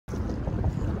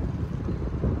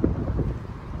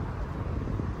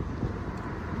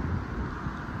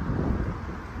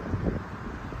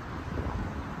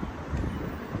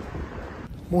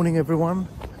Morning everyone,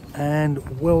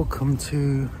 and welcome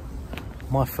to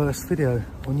my first video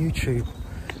on YouTube.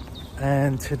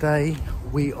 And today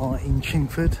we are in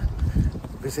Chingford,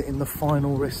 visiting the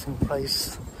final resting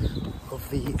place of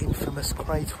the infamous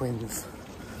Kray twins,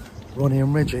 Ronnie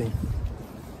and Reggie.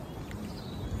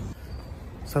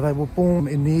 So they were born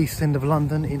in the east end of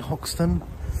London in Hoxton.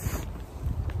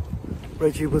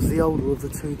 Reggie was the older of the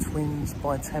two twins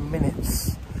by 10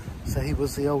 minutes, so he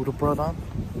was the older brother.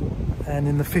 And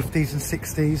in the 50s and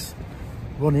 60s,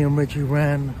 Ronnie and Reggie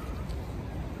ran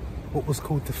what was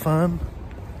called the firm,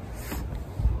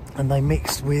 and they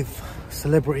mixed with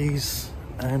celebrities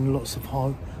and lots of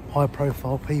high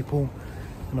profile people.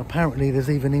 And apparently there's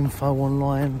even info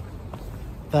online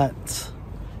that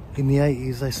in the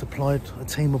 80s they supplied a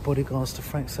team of bodyguards to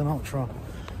Frank Sinatra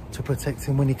to protect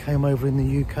him when he came over in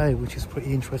the UK, which is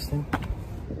pretty interesting.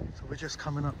 So we're just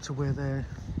coming up to where they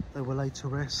were laid to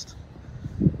rest.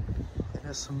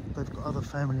 They've got other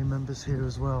family members here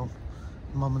as well,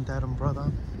 mum and dad and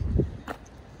brother.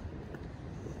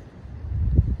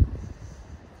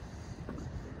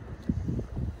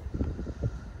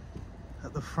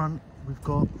 At the front we've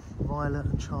got Violet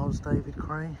and Charles David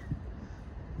Kray,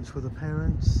 which were the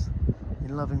parents,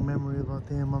 in loving memory of our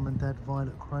dear mum and dad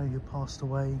Violet Kray, who passed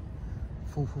away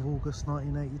 4th of August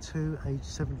 1982, aged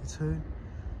 72.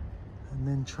 And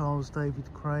then Charles David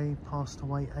Kray passed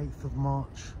away 8th of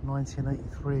March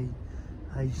 1983,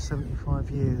 aged 75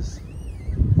 years.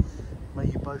 May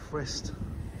you both rest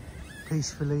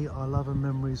peacefully. Our love and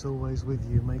memories always with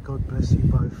you. May God bless you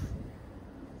both.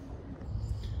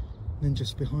 And then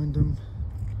just behind them,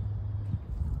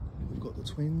 we've got the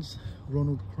twins,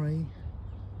 Ronald Kray,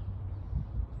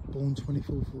 born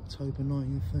 24th of October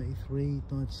 1933,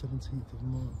 died 17th of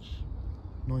March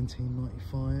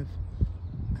 1995.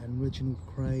 And Reginald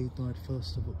Kray died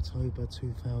 1st of October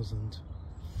 2000.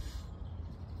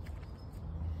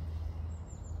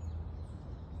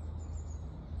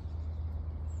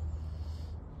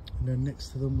 And then next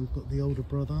to them we've got the older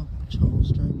brother,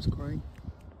 Charles James Kray,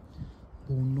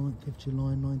 born 9th of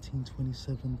July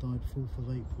 1927, died 4th of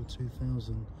April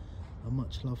 2000. A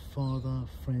much loved father,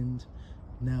 friend,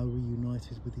 now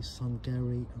reunited with his son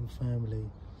Gary and family.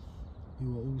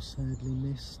 You are all sadly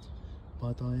missed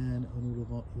by Diane and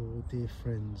all of your dear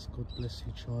friends. God bless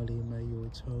you, Charlie, and may your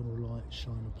eternal light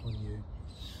shine upon you.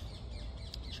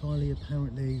 Charlie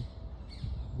apparently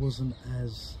wasn't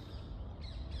as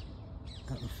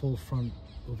at the forefront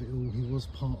of it all. He was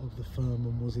part of the firm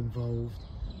and was involved.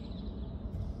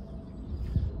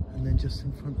 And then just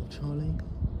in front of Charlie,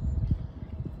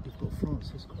 we've got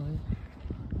Frances Kray,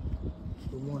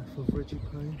 the wife of Reggie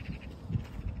Kray.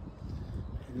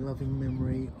 In loving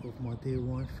memory of my dear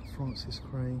wife, Frances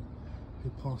Kray, who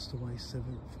passed away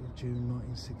 7th of June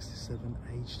 1967,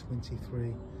 aged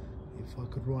 23. If I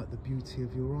could write the beauty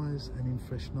of your eyes, and in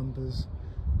fresh numbers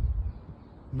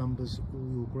all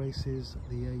your graces,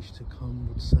 the age to come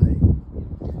would say.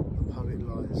 The poet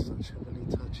lies, such heavenly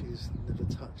touches never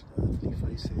touched earthly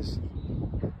faces.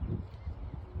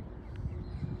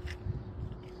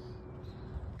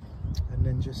 And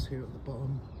then just here at the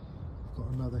bottom, got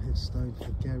another headstone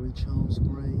for Gary Charles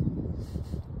Kray,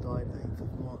 died 8th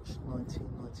of March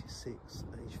 1996,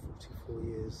 aged 44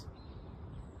 years.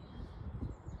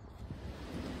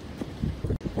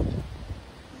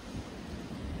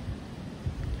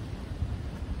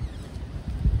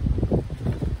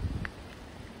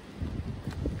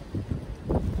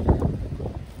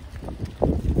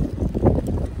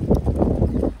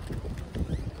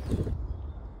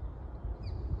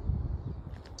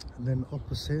 And then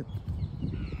opposite,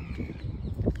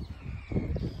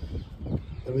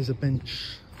 there is a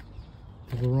bench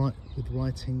with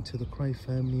writing to the Kray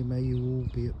family, may you all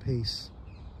be at peace.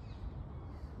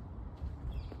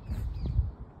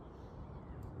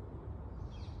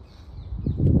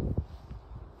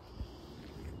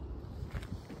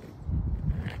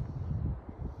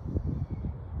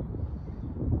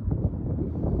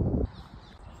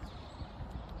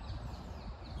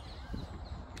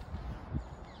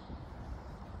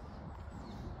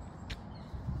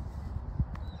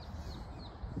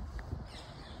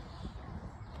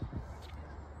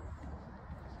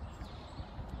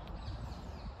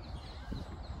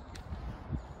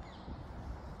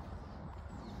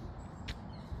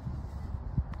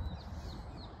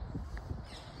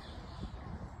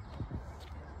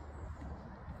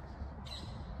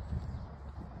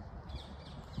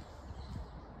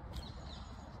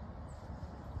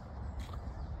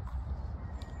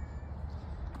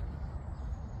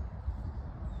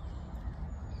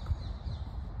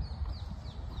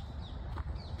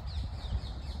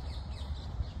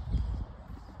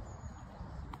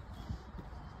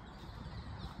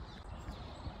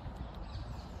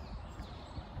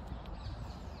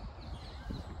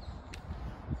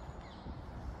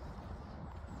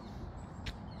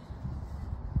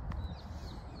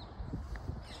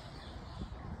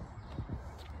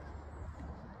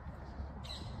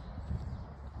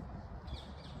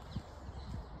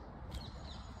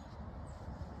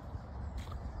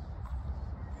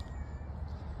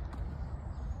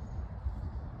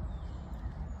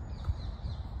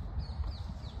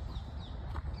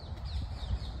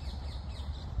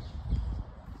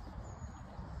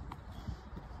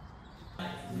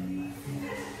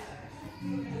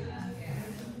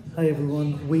 Hey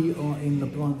everyone, we are in the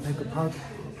Blind Beggar pub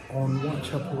on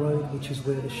Whitechapel Road, which is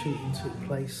where the shooting took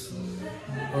place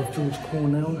of George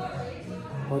Cornell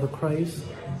by the Krays.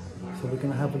 So we're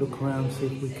going to have a look around, see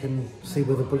if we can see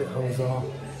where the bullet holes are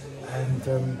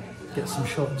and get some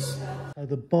shots. So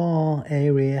the bar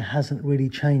area hasn't really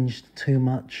changed too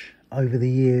much over the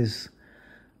years.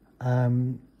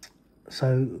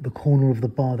 So the corner of the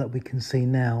bar that we can see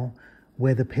now,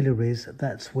 where the pillar is,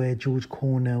 that's where George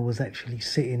Cornell was actually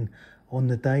sitting on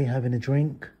the day having a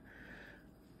drink.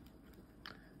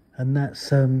 And that's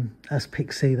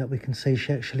Pixie that we can see.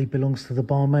 She actually belongs to the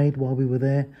barmaid while we were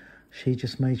there. She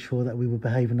just made sure that we were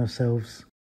behaving ourselves.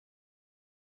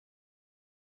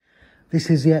 This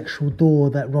is the actual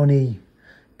door that Ronnie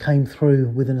came through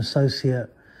with an associate.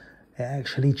 It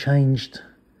actually changed.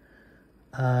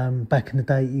 Back in the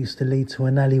day, it used to lead to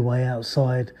an alleyway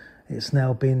outside. It's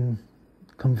now been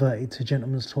converted to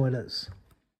gentlemen's toilets.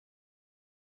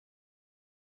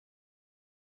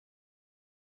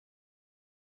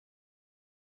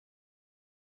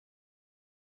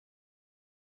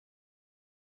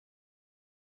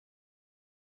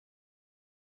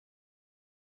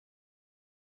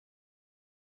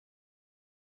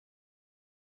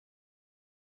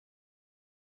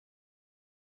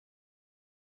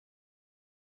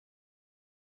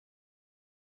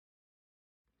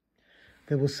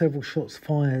 There were several shots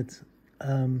fired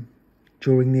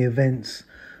during the events.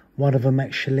 One of them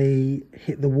actually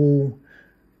hit the wall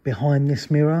behind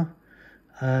this mirror.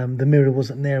 The mirror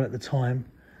wasn't there at the time.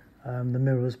 The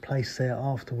mirror was placed there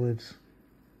afterwards.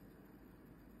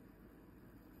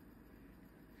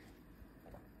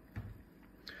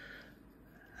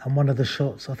 And one of the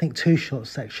shots, I think 2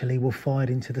 shots actually, were fired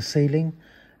into the ceiling,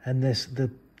 and the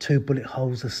 2 bullet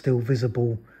holes are still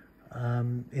visible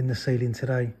in the ceiling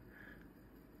today.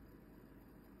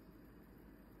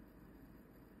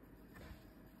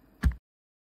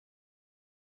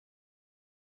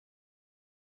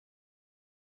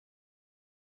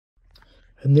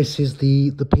 And this is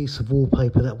the piece of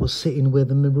wallpaper that was sitting where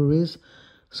the mirror is.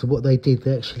 So what they did,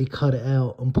 they actually cut it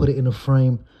out and put it in a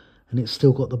frame, and it's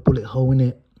still got the bullet hole in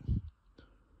it,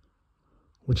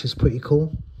 which is pretty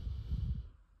cool.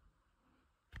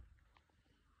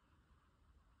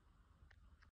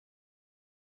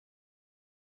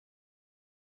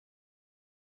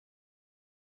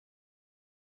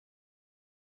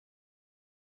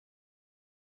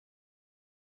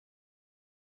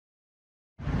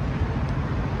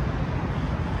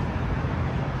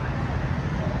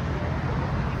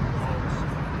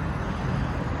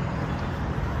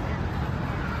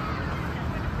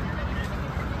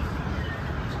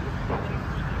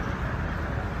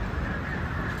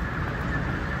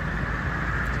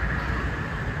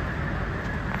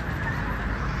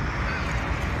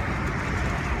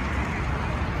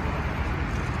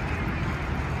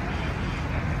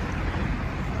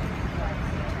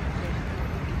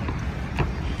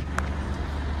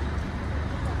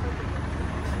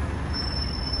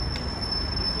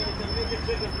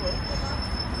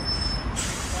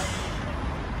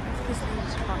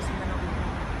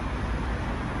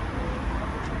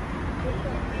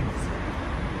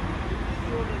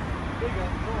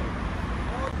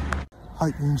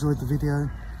 Hope you enjoyed the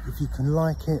video. If you can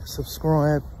like it,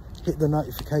 subscribe, hit the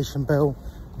notification bell.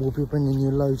 We'll be bringing you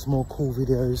loads more cool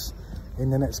videos in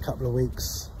the next couple of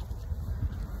weeks.